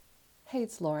Hey,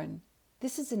 it's Lauren.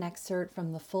 This is an excerpt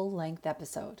from the full-length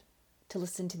episode. To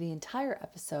listen to the entire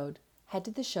episode, head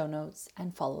to the show notes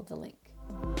and follow the link.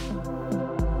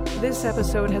 This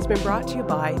episode has been brought to you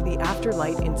by the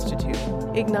Afterlight Institute.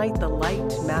 Ignite the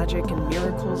light, magic, and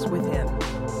miracles within.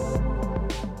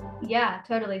 Yeah,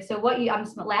 totally. So I'm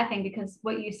just laughing because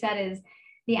what you said is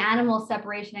the animal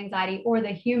separation anxiety or the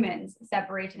humans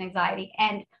separation anxiety.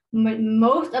 And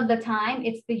most of the time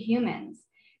it's the humans,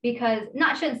 because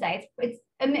shouldn't say it's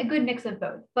a good mix of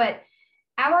both, but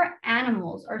our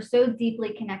animals are so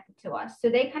deeply connected to us.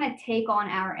 So they kind of take on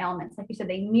our ailments. Like you said,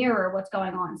 they mirror what's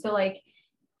going on. So like,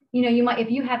 you might, if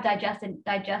you have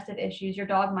digestive issues, your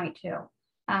dog might too.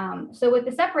 So with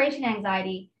the separation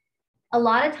anxiety, a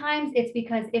lot of times it's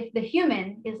because if the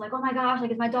human is like, oh my gosh,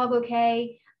 like, is my dog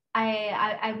okay?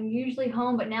 I'm usually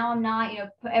home, but now I'm not,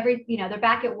 they're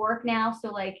back at work now.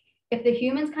 So like, if the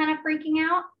human's kind of freaking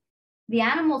out, the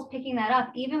animal's picking that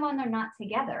up even when they're not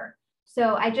together.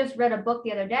 So I just read a book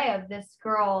the other day of this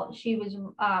girl. She was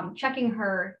checking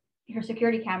her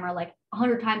security camera like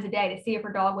 100 times a day to see if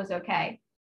her dog was okay.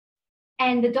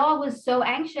 And the dog was so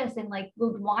anxious and like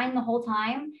would whine the whole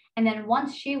time. And then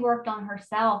once she worked on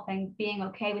herself and being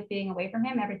okay with being away from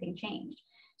him, everything changed.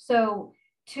 So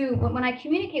when I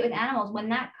communicate with animals, when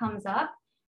that comes up,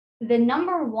 the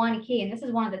number one key, and this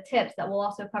is one of the tips that we'll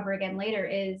also cover again later,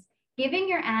 is giving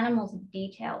your animals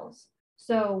details.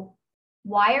 So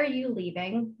why are you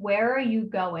leaving? Where are you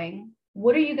going?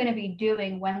 What are you going to be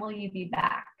doing? When will you be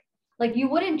back? Like, you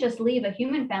wouldn't just leave a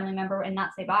human family member and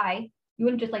not say bye. You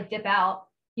wouldn't just like dip out.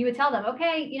 You would tell them,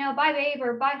 okay, bye babe,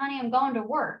 or bye honey, I'm going to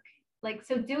work. Like,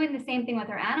 so doing the same thing with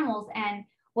our animals. And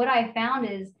what I found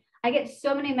is I get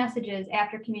so many messages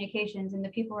after communications, and the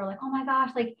people are like, oh my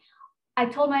gosh, like I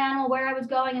told my animal where I was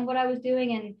going and what I was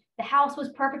doing, and the house was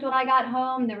perfect when I got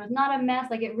home. There was not a mess.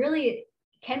 Like, it really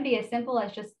can be as simple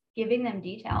as just giving them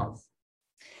details.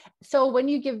 So when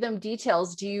you give them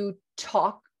details, do you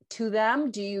talk to them?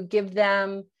 Do you give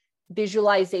them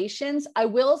visualizations? I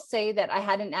will say that I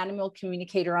had an animal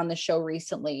communicator on the show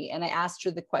recently, and I asked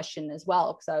her the question as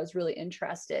well, because I was really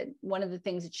interested. One of the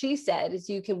things that she said is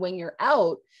you can, when you're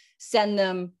out, send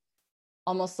them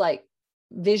almost like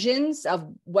visions of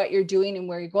what you're doing and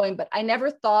where you're going. But I never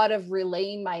thought of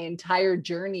relaying my entire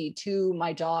journey to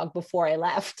my dog before I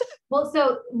left. Well,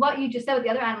 so what you just said with the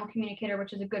other animal communicator,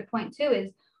 which is a good point too,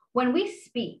 is when we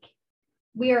speak,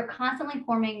 we are constantly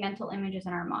forming mental images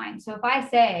in our mind. So if I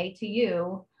say to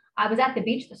you, I was at the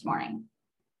beach this morning,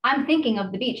 I'm thinking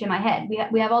of the beach in my head.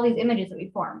 We have all these images that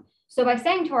we form. So by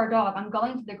saying to our dog, I'm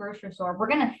going to the grocery store, we're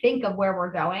going to think of where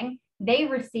we're going. They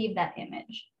receive that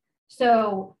image.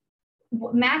 So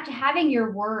having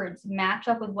your words match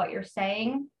up with what you're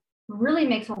saying really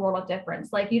makes a world of difference.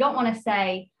 Like, you don't want to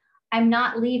say, I'm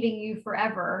not leaving you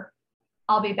forever,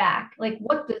 I'll be back. Like,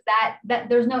 what does that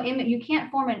there's no image. You can't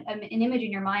form an image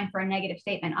in your mind for a negative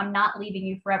statement. I'm not leaving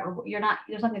you forever.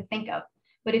 There's nothing to think of.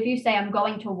 But if you say, I'm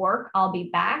going to work, I'll be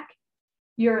back,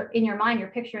 in your mind, you're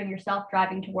picturing yourself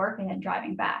driving to work and then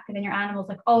driving back. And then your animal's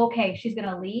like, oh, okay, she's going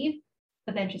to leave,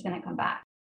 but then she's going to come back.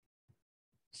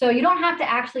 So you don't have to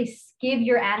actually give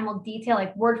your animal detail,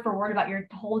 like word for word, about your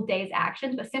whole day's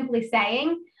actions, but simply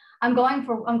saying, I'm going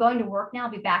to work now, I'll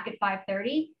be back at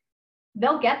 5:30.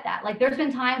 They'll get that. Like, there's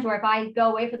been times where if I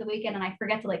go away for the weekend and I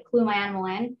forget to like clue my animal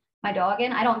in, my dog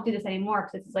in, I don't do this anymore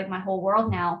because it's like my whole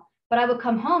world now, but I would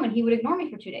come home and he would ignore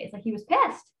me for 2 days. Like, he was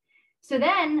pissed. So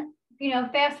then,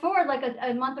 fast forward like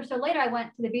a month or so later, I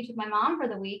went to the beach with my mom for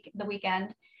the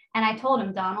weekend. And I told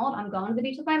him, Donald, I'm going to the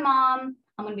beach with my mom.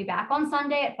 I'm going to be back on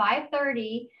Sunday at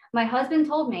 5:30. My husband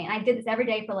told me, and I did this every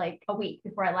day for like a week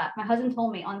before I left. My husband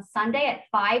told me on Sunday at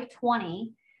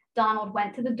 5:20, Donald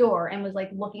went to the door and was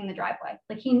like looking in the driveway.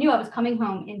 Like, he knew I was coming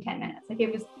home in 10 minutes. Like,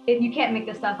 you can't make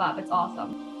this stuff up. It's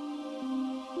awesome.